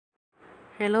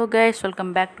Hello guys,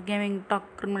 welcome back to gaming talk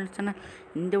criminal channel.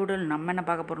 இந்த வீடியோவில் நம்ம என்ன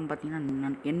பார்க்க போகிறோம்னு பார்த்தீங்கன்னா,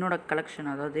 என்னோடய கலெக்ஷன்,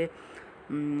 அதாவது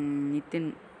நித்தின்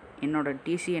என்னோடய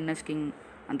டிசிஎன்எஸ் கிங்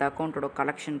அந்த அக்கௌண்ட்டோட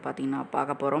கலெக்ஷன் பார்த்தீங்கன்னா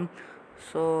பார்க்க போகிறோம்.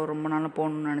 ஸோ ரொம்ப நாளாக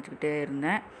போகணுன்னு நினச்சிக்கிட்டே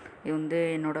இருந்தேன். இது வந்து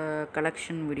என்னோடய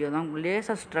கலெக்ஷன் வீடியோ தான்.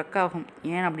 லேசாக ஸ்ட்ரக் ஆகும்.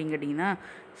 ஏன் அப்படின்னு கேட்டிங்கன்னா,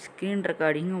 ஸ்க்ரீன்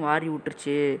ரெக்கார்டிங்கும் வாரி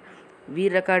விட்டுருச்சு.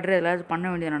 ரெக்கார்டர் ஏதாச்சும் பண்ண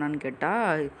வேண்டியது என்னென்னு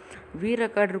கேட்டால்,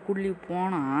 ரெக்கார்டருக்குள்ளே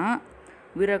போனால்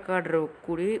ரெக்கார்டரை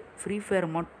கூடி ஃப்ரீ ஃபயர்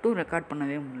மட்டும் ரெக்கார்ட்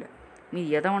பண்ணவே முடியல. நீ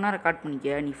எதை வேணால் ரெக்கார்ட்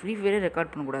பண்ணிக்க, நீ ஃப்ரீ ஃபயரே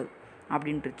ரெக்கார்ட் பண்ணக்கூடாது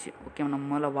அப்படின்ட்டுருச்சு. ஓகே, நம்ம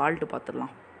முதல்ல வால்ட்டு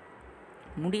பார்த்துடலாம்.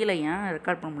 முடியலை, ஏன்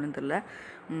ரெக்கார்ட் பண்ண முடியலன்னு தெரில.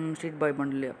 ஸ்ட்ரீட் பாய்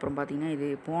பண்டில், அப்புறம் பார்த்தீங்கன்னா இது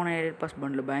போன ஏர் பாஸ்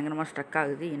பண்டில் பயங்கரமாக ஸ்ட்ரக்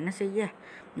ஆகுது. என்ன செய்ய,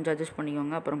 கொஞ்சம் அட்ஜஸ்ட்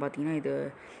பண்ணிக்கோங்க. அப்புறம் பார்த்தீங்கன்னா இது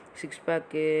 6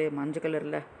 பேக்கு மஞ்சள்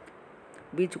கலரில்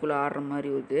பீச்சுக்குள்ளே ஆடுற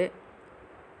மாதிரி வருது.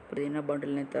 அப்புறம் என்ன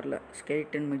பண்டில்னே தெரில,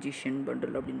 ஸ்கெலிட்டன் மெஜிஷியன்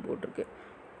பண்டில் அப்படின்னு போட்டிருக்கு.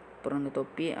 அப்புறம் அந்த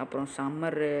தொப்பி, அப்புறம்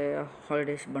சம்மர்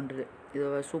ஹாலிடேஸ் பண்டில், இது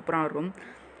சூப்பராக இருக்கும்.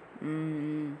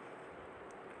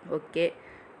 ஓகே,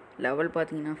 லெவல்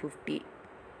பார்த்தீங்கன்னா 50.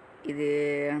 இது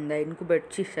அந்த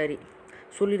இன்குபேட்சி சரி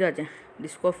சொல்லிடாச்சேன்,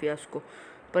 டிஸ்கோ ஃபியாஸ்கோ.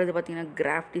 அப்புறம் இது பார்த்தீங்கன்னா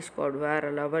கிராஃப்டி ஸ்குவாட், வேறு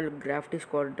லெவல் கிராஃப்டி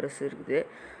ஸ்குவாட் ட்ரெஸ் இருக்குது.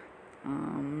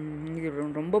 இது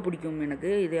ரொம்ப பிடிக்கும்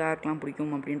எனக்கு. இது யாருக்கெல்லாம்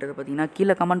பிடிக்கும் அப்படின்றத பார்த்தீங்கன்னா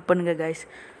கீழே கமெண்ட் பண்ணுங்கள் கைஸ்.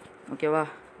 ஓகேவா,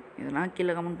 இதெல்லாம்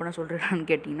கீழே கமெண்ட் பண்ண சொல்கிறேன்னு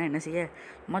கேட்டிங்கன்னா என்ன செய்ய,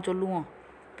 சும்மா சொல்லுவோம்.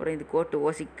 அப்புறம் இது கோட்டு,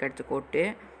 ஓசிக்கு கிடச்ச கோட்டு.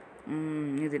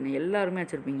 இது எல்லாருமே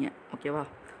வச்சுருப்பீங்க. ஓகேவா,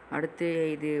 அடுத்து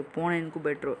இது போன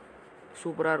இன்குபேட்ரு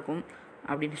சூப்பராக இருக்கும்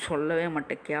அப்படின்னு சொல்லவே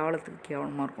மாட்டேன், கேவலத்துக்கு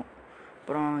கேவலமாக இருக்கும்.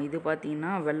 அப்புறம் இது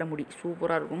பார்த்தீங்கன்னா வெள்ளை முடி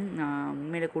சூப்பராக இருக்கும்,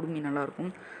 உண்மையிலே குடுமி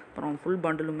நல்லாயிருக்கும். அப்புறம் ஃபுல்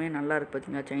பண்டிலுமே நல்லா இருக்குது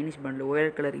பார்த்தீங்கன்னா, சைனீஸ் பண்டில்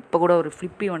ஒயர் கலர். இப்போ கூட ஒரு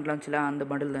ஃப்ளிப்பி பண்டில் வந்துச்சுல, அந்த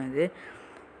பண்டில் தான் இது.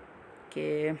 ஓகே,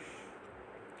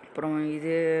 அப்புறம்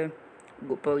இது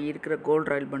இப்போ இருக்கிற கோல்டு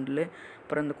ராயல் பண்டில்.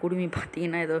 அப்புறம் இந்த குடுமி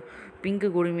பார்த்தீங்கன்னா ஏதோ பிங்க்கு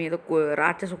குடுமி, ஏதோ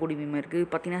ராட்சச குடுமி மாதிரி இருக்குது.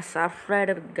 பார்த்தீங்கன்னா surf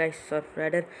rider guys, surf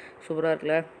rider சூப்பராக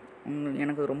இருக்குல்ல,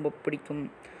 எனக்கு ரொம்ப பிடிக்கும்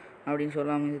அப்படின்னு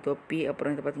சொல்லலாம். இது தொப்பி,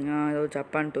 அப்புறம் இது பார்த்திங்கன்னா ஏதோ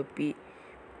ஜப்பான் தொப்பி.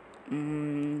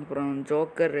 அப்புறம்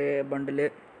joker bundle,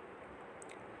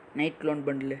 night loan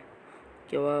bundle.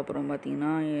 ஓகேவா, அப்புறம்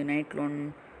பார்த்திங்கன்னா நைட் லோன்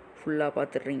ஃபுல்லாக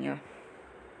பார்த்துட்றீங்க.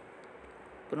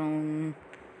 அப்புறம்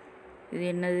இது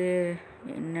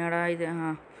என்னடா இது,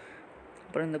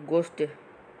 அப்புறம் இந்த கோஸ்ட்டு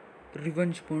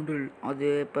ரிவெஞ்ச் பண்டில், அது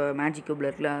இப்போ மேஜிக் க்யூப்பில்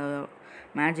இருக்குல்ல,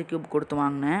 மேஜிக் க்யூப் கொடுத்து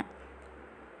வாங்கினேன்.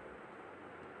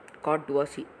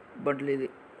 காட்டுவாசி பண்டில், இது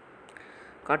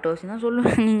காட்டுவாசி தான்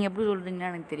சொல்லுவேன், நீங்கள் எப்படி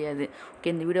சொல்கிறீங்கன்னா எனக்கு தெரியாது.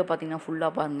 ஓகே, இந்த வீடியோ பார்த்தீங்கன்னா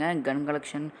ஃபுல்லாக பாருங்கள். கன்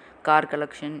collection, car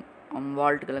collection,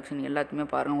 Walt collection எல்லாத்தையுமே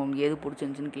பாருங்கள். உங்களுக்கு எது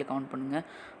பிடிச்சிருந்துச்சின்னு கீழே கமெண்ட் பண்ணுங்கள்.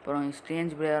 அப்புறம்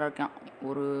ஸ்ட்ரேஞ்ச் பிளேயராக இருக்கான்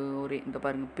ஒரு இந்த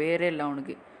பாருங்கள், பேரே இல்லை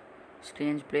அவனுக்கு,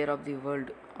 strange player of the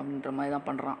world அப்படின்ற மாதிரி தான்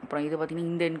பண்ணுறான். அப்புறம் இது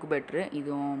பார்த்திங்கன்னா இந்த இன்குபேட்ரு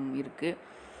இதுவும் இருக்குது.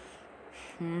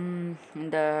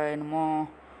 இந்த என்னமோ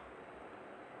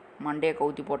மண்டையை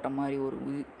கவுத்தி போட்ட மாதிரி ஒரு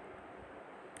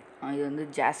இது வந்து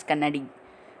ஜாஸ் கண்ணாடி.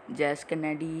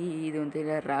 இது வந்து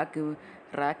ராக்கு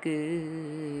பாக்கு,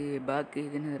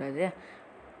 இது என்னது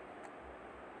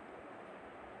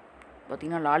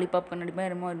பார்த்திங்கன்னா லாலிபாப் கண்ணாடி மாதிரி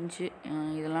என்னமோ இருந்துச்சு.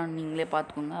 இதெல்லாம் நீங்களே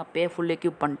பார்த்துக்கோங்க. அப்போயே ஃபுல்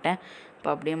எக்யூப் பண்ணிட்டேன். இப்போ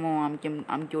அப்படியே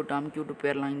அமுக்கி விட்டு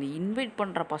போயிடலாம். இந்த இன்வைட்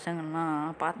பண்ணுற பசங்கள்லாம்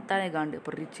பார்த்தாலே காண்டு.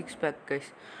 இப்போ ரிச் 6 பேக் கைஸ்.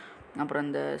 அப்புறம்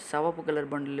இந்த சிவப்பு கலர்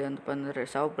பண்டில், அந்த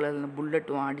சிவப்பு கலரில்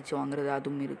புல்லட் அடித்து வாங்குறது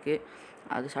அதுவும் இருக்குது.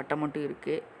 அது சட்டை மட்டும்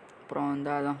இருக்குது. அப்புறம்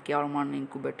இந்த அதான் கேவலமான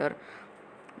இன்குபேட்டர்.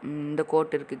 இந்த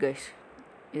கோட்டு இருக்குது கைஸ்,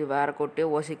 இது வேறு கோட்டு,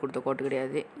 ஓசி கொடுத்த கோட்டு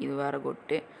கிடையாது, இது வேறு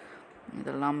கோட்டு.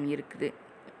 இதெல்லாம் இருக்குது,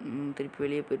 திருப்பி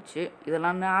வெளியே போயிடுச்சு.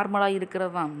 இதெல்லாம் நார்மலாக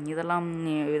இருக்கிறது தான். இதெல்லாம்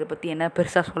இதை பற்றி என்ன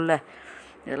பெருசாக சொல்ல,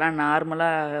 இதெல்லாம்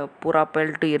நார்மலாக பூரா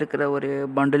பெல்ட்டு இருக்கிற ஒரு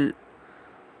பண்டில்.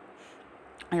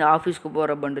 இது ஆஃபீஸ்க்கு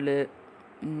போகிற பண்டிலு.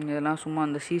 இதெல்லாம் சும்மா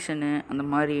அந்த சீசனு அந்த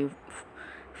மாதிரி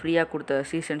ஃப்ரீயாக கொடுத்த,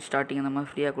 சீசன் ஸ்டார்டிங் அந்த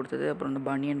மாதிரி ஃப்ரீயாக கொடுத்தது. அப்புறம் இந்த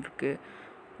பனியன் இருக்குது,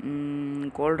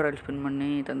 கோல்ட் ராயல் ஸ்பின்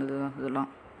பண்ணி தந்தது தான்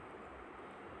இதெல்லாம்.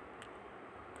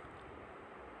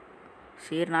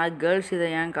 சரி, நான் கேர்ள்ஸ் இதை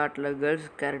ஏன் காட்டல, கேர்ள்ஸ்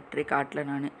கேரக்டரே காட்டல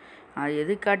நான். அது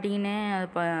எது காட்டிங்கன்னே அது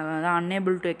அதான்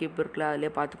அன்னேபிள் டு எக்யூப் இருக்குல்ல, அதிலே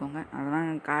பார்த்துக்கோங்க. அதெல்லாம்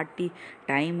காட்டி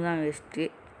டைம் தான் வேஸ்ட்டு.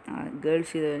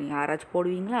 கேர்ள்ஸ் இதை யாராச்சும்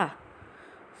போடுவீங்களா?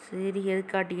 சரி, எது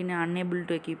காட்டிக்கின்னு அன்னேபிள்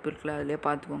டு எக்யூப் இருக்குல்ல, அதிலே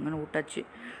பார்த்துக்கோங்கன்னு விட்டாச்சு.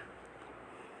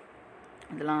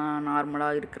 இதெல்லாம்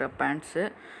நார்மலாக இருக்கிற பேண்ட்ஸு.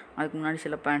 அதுக்கு முன்னாடி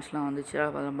சில பேண்ட்ஸ்லாம் வந்துச்சு,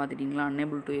 அதெல்லாம் பார்த்துட்டிங்களா,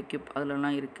 அன்னேபிள் டு எக்யூப்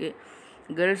அதிலலாம் இருக்குது.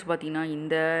 கேர்ள்ஸ் பார்த்திங்கன்னா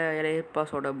இந்த எலைட்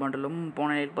பாஸோட பண்டலும்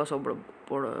போன எலைட்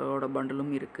பாஸோட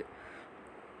பண்டலும் இருக்குது.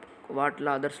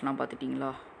 வாட்டில் அதர்ஸ்லாம் பார்த்துட்டிங்களா?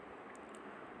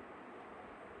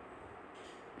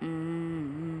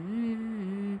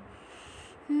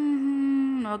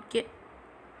 ஓகே,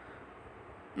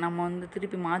 நம்ம வந்து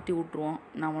திருப்பி மாற்றி விட்ருவோம்.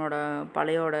 நம்மளோட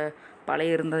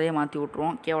பழைய இருந்ததே மாற்றி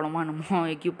விட்ருவோம். கேவலமாக நம்ம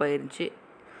எக்யூப் ஆயிருந்துச்சு,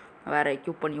 வேறு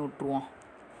எக்யூப் பண்ணி விட்ருவோம்.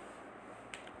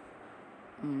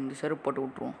 இந்த செருப்பு போட்டு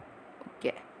விட்ருவோம்.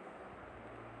 ஓகே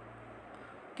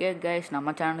ஓகே கைஸ்,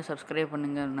 நம்ம சேனலை சப்ஸ்கிரைப்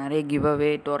பண்ணுங்கள். நிறைய கிவ் அவே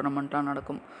டோர்னமெண்ட்லாம்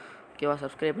நடக்கும். ஓகேவா,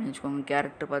 சப்ஸ்கிரைப் பண்ணி வச்சுக்கோங்க.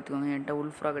 கேரக்டர் பார்த்துக்கோங்க. என்கிட்ட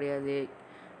உல்ஃப்ரா கிடையாது,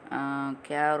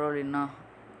 கேரோலின்னா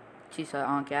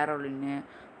கேரோலின்னு,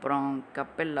 அப்புறம்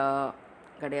கப்பெல்லா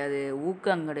கிடையாது,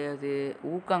 ஊக்காங் கிடையாது.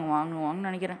 ஊக்காங் வாங்குவாங்கன்னு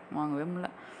நினைக்கிறேன், வாங்கவே முடியல.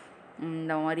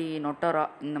 இந்த மாதிரி நொட்டோரா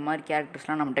இந்த மாதிரி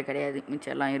கேரக்டர்ஸ்லாம் நம்மகிட்ட கிடையாது,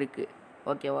 மிச்சம் எல்லாம் இருக்குது.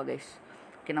 ஓகேவா கைஸ்?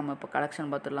 ஓகே, நம்ம இப்போ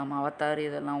கலெக்ஷன் பார்த்துடலாமா? அவத்தார்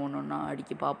இதெல்லாம் ஒன்று ஒன்றா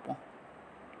அடிக்கி பார்ப்போம்.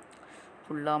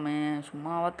 ஃபுல்லாமே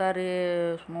சும்மா அவத்தார்,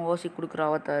 சும்மா ஓசி கொடுக்குற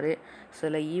அவத்தார்,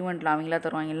 சில ஈவெண்ட்டில் அவங்களா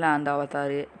தருவாங்கல்ல அந்த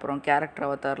அவத்தார், அப்புறம் கேரக்டர்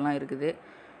அவத்தார்லாம் இருக்குது.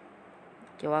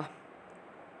 ஓகேவா,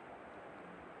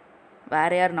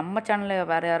 வேறு யார் நம்ம சேனலில்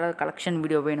வேறு யாராவது கலெக்ஷன்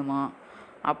வீடியோ வேணுமா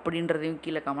அப்படின்றதையும்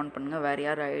கீழே கமெண்ட் பண்ணுங்கள். வேறு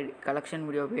யார் கலெக்ஷன்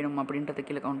வீடியோ வேணும் அப்படின்றத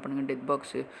கீழே கமெண்ட் பண்ணுங்கள். டெத்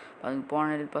பாக்ஸு, அதுக்கு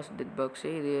போன பாஸ் டெத் பாக்ஸு,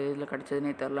 இது இதில்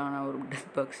கிடச்சதுனே தெரில, ஆனால் ஒரு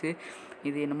டெத் பாக்ஸு.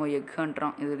 இது என்னமோ எக்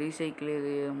ஹண்ட்ரான், இது ரீசைக்கிள்,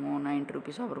 இது என்னமோ 90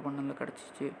 rupees ஆஃபர் பண்ணதில்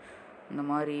கிடச்சிச்சு. இந்த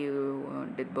மாதிரி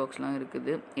டெத் பாக்ஸ்லாம்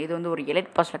இருக்குது. இது வந்து ஒரு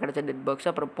எலைட் பாஸில் கிடச்ச டெத் பாக்ஸ்,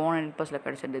 அப்புறம் போன எலைட் பாஸில்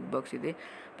கிடச்ச டெத் பாக்ஸ். இது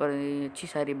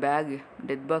அப்புறம் பேகு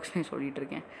டெத் பாக்ஸ்னு சொல்லிகிட்டு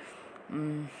இருக்கேன்.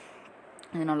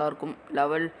 இது நல்லாயிருக்கும்.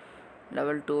 லெவல்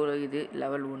 2 இது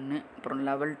லெவல் 1, அப்புறம்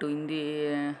லெவல் 2 இந்த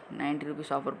 90 rupees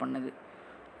ஆஃபர் பண்ணது.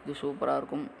 இது சூப்பராக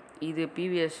இருக்கும். இது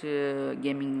பிவிஎஸ்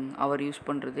கேமிங் அவர் யூஸ்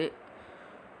பண்ணுறது.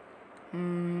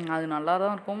 அது நல்லா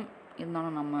தான் இருக்கும்,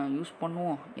 இருந்தாலும் நம்ம யூஸ்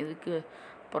பண்ணுவோம் எதுக்கு.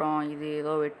 அப்புறம் இது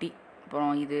ஏதோ வெட்டி,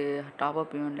 அப்புறம் இது டாப்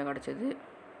அப் ஈவெண்ட்டில் கிடச்சது.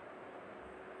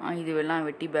 இது எல்லாம்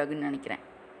வெட்டி பேக்குன்னு நினைக்கிறேன்.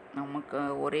 நமக்கு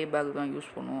ஒரே பேக் தான்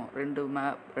யூஸ் பண்ணுவோம்,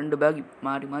 ரெண்டு பேக்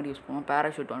மாறி யூஸ் பண்ணுவோம்.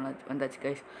 பேராஷூட் வந்தாச்சு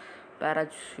கைஸ்.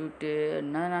 பேராஷூட்டு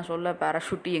என்ன நான் சொல்ல,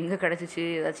 பேராஷூட்டு எங்கே கிடச்சிச்சு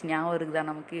ஏதாச்சும் ஞாபகம் இருக்குதா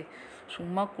நமக்கு?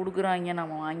 சும்மா கொடுக்குறாங்க,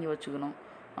 நம்ம வாங்கி வச்சுக்கணும்,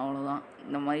 அவ்வளோதான்.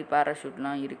 இந்த மாதிரி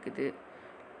பேராஷூட்லாம் இருக்குது.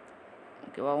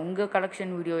 ஓகேவா, உங்கள்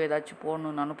கலெக்ஷன் வீடியோ ஏதாச்சும்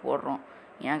போடணுன்னாலும் போடுறோம்.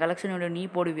 என் கலெக்ஷன் வீடியோ நீ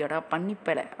போடுவியாடா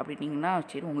பண்ணிப்பல அப்படின்னீங்கன்னா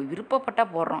சரி, உங்கள்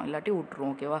விருப்பப்பட்டால் போடுறோம், இல்லாட்டி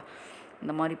விட்டுருவோம். ஓகேவா,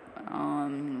 இந்த மாதிரி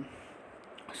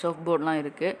சர்ஃப் போர்டெலாம்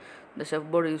இருக்குது. இந்த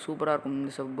சர்ஃப் போர்டு இது சூப்பராக இருக்கும்.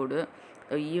 இந்த சர்ஃப் போர்டு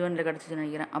ஈவெண்ட்டில் கிடச்சிச்சுன்னு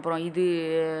நினைக்கிறேன். அப்புறம் இது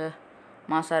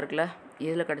மாசாக இருக்குல்ல,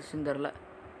 எதில் கிடச்சின்னு தெரில.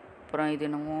 அப்புறம் இது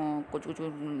என்னமோ கொச்சு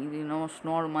இது என்னமோ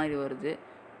ஸ்னோல் மாதிரி வருது.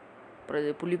 அப்புறம்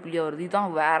இது புள்ளியாக வருது.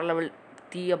 இதுதான் வேறு லெவல்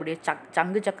தீ, அப்படியே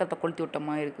சங்கு சக்கரத்தை கொளுத்தி விட்ட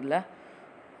மாதிரி இருக்குதுல்ல.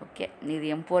 ஓகே, இது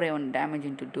M4A1 டேமேஜ்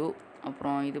இன்ட்டு 2.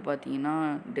 அப்புறம் இது பார்த்தீங்கன்னா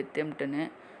டெத் M10,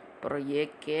 அப்புறம்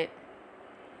AK,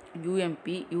 UMP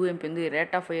வந்து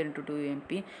rate of fire into 2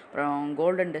 UMP, அப்புறம்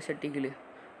கோல்டன் டெசர்ட் ஈகிள்,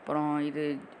 அப்புறம் இது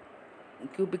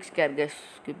கியூபிக்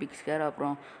ஸ்கேர்.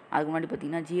 அப்புறம் அதுக்கு முன்னாடி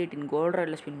பார்த்தீங்கன்னா G18 கோல்ட்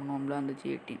ரேட்டில் ஸ்பின் பண்ணுவோம்ல, அந்த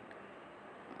G18.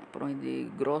 அப்புறம் இது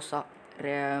க்ரோஸா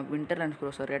வின்டர்லேண்ட்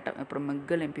க்ரோஸா ரேட். அப்புறம்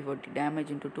McGill MP40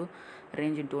 damage into 2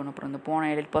 range into 1. அப்புறம் இந்த போன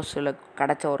எலைட் பாஸில்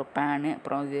கிடச்ச ஒரு பேனு.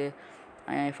 அப்புறம் இது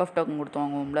FF டோக்கன் கொடுத்து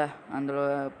வாங்குவோம்ல, அந்த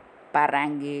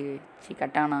பராங்கு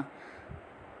கட்டானா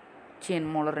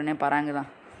என்னமோ ரெண்டே பராங்கு தான்.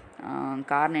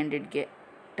 Car 900K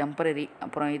temporary.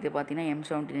 அப்புறம் இது பார்த்தீங்கன்னா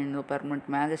M79 பெர்மனெண்ட்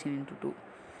மேகசின் இன்ட்டு 2.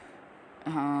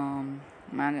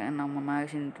 நம்ம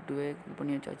மேகசின் இன்ட்டு 2 இது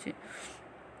பண்ணி வச்சாச்சு.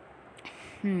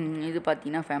 இது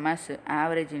பார்த்தீங்கன்னா ஃபேமஸ்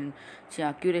ஆவரேஜ்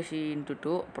அக்யூரேசி இன்ட்டு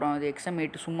 2. அப்புறம் இது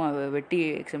XM8 சும்மா வெட்டி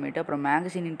XM8. அப்புறம்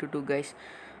மேகசின் இன்ட்டு 2 கைஸ்.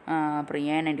 அப்புறம்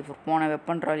A94 போன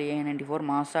வெப்பன் ரால் A94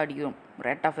 மாசாக அடிக்கிறோம்.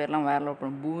 ரேட் ஆஃப் ஃபயர்லாம் வேறு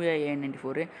அப்புறம் பூயா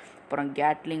A94. அப்புறம்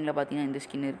கேட்லிங்கில் பார்த்தீங்கன்னா இந்த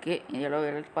ஸ்கின் இருக்குது,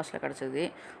 எலைட் பாஸில் கிடச்சது.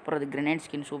 அப்புறம் அது கிரெனேட்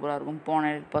ஸ்கின் சூப்பராக இருக்கும். போன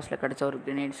எலைட் பாஸில் கிடச்ச ஒரு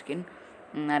கிரெனேட் ஸ்கின்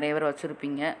நிறைய பேர்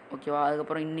வச்சுருப்பீங்க. ஓகேவா,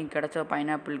 அதுக்கப்புறம் இன்றைக்கி கிடச்ச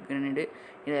பைனாப்பிள் கிரெனேடு,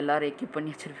 இது எல்லோரும் எக்யூப்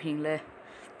பண்ணி வச்சுருப்பீங்களே.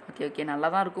 ஓகே நல்லா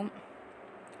தான் இருக்கும்.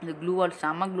 இது க்ளூவால்,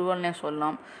 செம்ம க்ளூவால்னே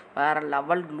சொல்லலாம், வேறு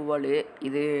லெவல் க்ளூவால்.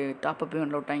 இது டாப் அப்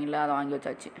ஈவெண்ட்டில் விட்டாங்களே, அதை வாங்கி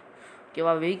வச்சாச்சு.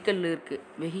 ஓகேவா,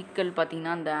 வெஹிக்கிள்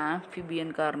பார்த்தீங்கன்னா இந்த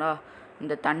ஆம்ஃபிபியன் கார்னா,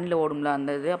 இந்த தண்ணியில் ஓடும்ல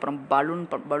அந்த இது. அப்புறம்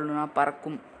பலூனாக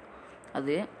பறக்கும்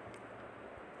அது,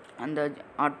 அந்த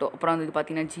ஆட்டோ. அப்புறம் அது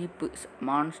பார்த்தீங்கன்னா ஜீப்பு,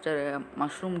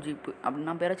 மஷ்ரூம் ஜீப்பு அப்படின்னு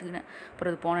நான் பேர் வச்சுக்கிட்டேன்.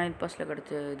 அப்புறம் இது போன எலைட் பாஸில்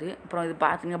கிடச்சது. அப்புறம் இது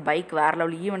பார்த்தீங்கன்னா பைக் வேறு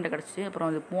லெவல் ஈவெண்ட்டை கிடச்சிச்சு.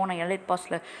 அப்புறம் இது போன எலைட்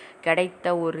பாஸில்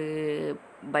கிடைத்த ஒரு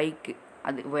பைக்கு,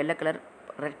 அது வெள்ளை கலர்,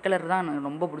 ரெட் கலர் தான் எனக்கு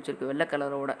ரொம்ப பிடிச்சிருக்கு வெள்ளை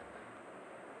கலரோட.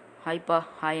 ஹாய்ப்பா,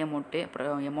 ஹாய் அமௌண்ட்டு.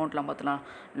 அப்புறம் அமௌண்ட்லாம் பார்த்துக்கலாம்.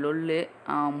 லொல்லு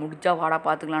முடிச்சா வாடா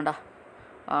பார்த்துக்கலாம்டா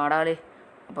வாடாலே.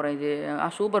 அப்புறம் இது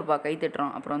சூப்பர்ப்பா, கை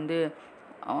தட்டுறான். அப்புறம் வந்து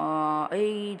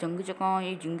ஜிங்கு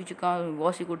சக்கம்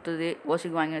ஓசி கொடுத்தது,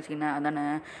 ஓசிக்கு வாங்கி வச்சுக்கினேன் அதானே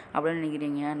அப்படின்னு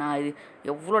நினைக்கிறீங்க. நான் இது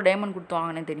எவ்வளோ டைமண்ட் கொடுத்து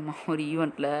வாங்கினேன் தெரியுமா ஒரு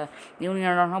ஈவெண்ட்டில். இவனுங்க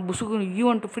என்னன்னா புசுக்கு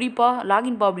ஈவெண்ட்டு ஃப்ரீப்பா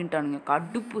லாகின்பா அப்படின்ட்டானுங்க.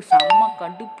 கடுப்பு, செம்ம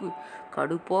கடுப்பு.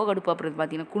 அப்புறம்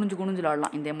பார்த்தீங்கன்னா குனிஞ்சு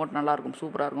விளாடலாம். இந்த அமௌண்ட் நல்லாயிருக்கும்,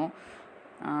 சூப்பராக இருக்கும்.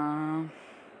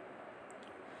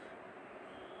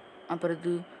 அப்புறம்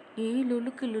இது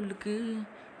லொல்லுக்கு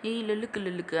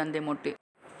அந்த அமௌண்ட்டு.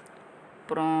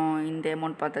 அப்புறம் இந்த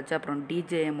எமௌண்ட் பார்த்தாச்சு. அப்புறம்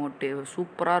டிஜே எமௌண்ட்டு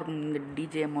சூப்பராக இருக்கும் இந்த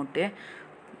டிஜே எமௌண்ட்டு.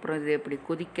 அப்புறம் இது இப்படி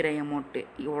கொதிக்கிற எமௌண்ட்டு.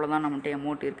 இவ்வளோ தான் நம்மகிட்ட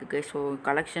எமௌண்ட் இருக்குது. ஸோ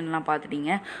கலெக்ஷன்லாம்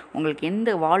பார்த்துட்டீங்க. உங்களுக்கு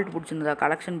எந்த வால்ட் பிடிச்சிருந்தா,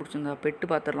 கலெக்ஷன் பிடிச்சிருந்தா பெட்டு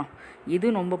பார்த்துடலாம்.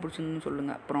 இது ரொம்ப பிடிச்சிருந்துன்னு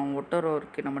சொல்லுங்கள். அப்புறம் ஒட்டரோ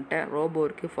இருக்குது நம்மகிட்ட, ரோபோ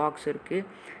இருக்குது, ஃபாக்ஸ் இருக்குது,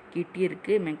 கிட்டி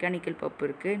இருக்குது, மெக்கானிக்கல் பப்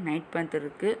இருக்குது, நைட் பேந்தர்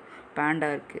இருக்குது, பேண்டா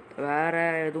இருக்குது. வேறு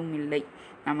எதுவும் இல்லை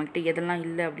நம்மக்கிட்ட. எதெல்லாம்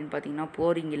இல்லை அப்படின்னு பார்த்தீங்கன்னா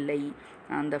போரிங் இல்லை.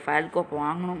 அந்த ஃபால்கோப்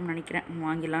வாங்கணும்னு நினைக்கிறேன்,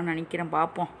 வாங்கிடலான்னு நினைக்கிறேன்,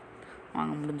 பார்ப்போம்.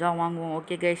 வாங்க முடிஞ்சால் வாங்குவோம்.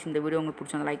 ஓகே கைஸ், இந்த வீடியோ உங்களுக்கு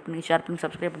பிடிச்சா லைக் பண்ணி ஷேர் பண்ணி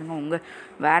சப்ஸ்கிரைப் பண்ணுங்கள். உங்கள்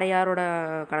வேறு யாரோட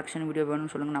கலெக்ஷன் வீடியோ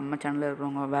வேணும்னு சொல்லுங்கள். நம்ம சேனலில்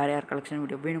இருக்கிறவங்க வேறு யார் கலெக்ஷன்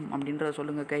வீடியோ வேணும் அப்படின்றத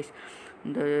சொல்லுங்கள் கைஸ்.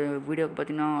 இந்த வீடியோக்கு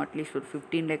பார்த்தீங்கன்னா அட்லீஸ்ட் ஒரு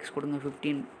 15 லைக்ஸ் கொடுங்க.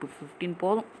 15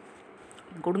 போதும்,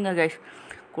 கொடுங்க கைஸ்,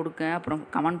 கொடுங்க. அப்புறம்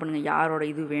கமெண்ட் பண்ணுங்கள் யாரோட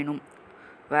இது வேணும்,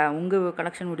 உங்கள்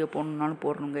கலெக்ஷன் வீடியோ போடணுன்னாலும்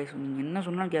போடணும் கைஸ். நீங்கள் என்ன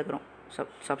சொன்னாலும் கேட்குறோம்.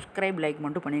 சப்ஸ்கிரைப் லைக்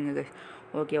மட்டும் பண்ணிடுங்க கைஸ்.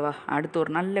 ஓகேவா? அடுத்து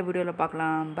ஒரு நல்ல வீடியோவில்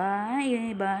பார்க்கலாம். பாய்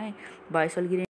பாய் பாய் சொல்கிறேன்.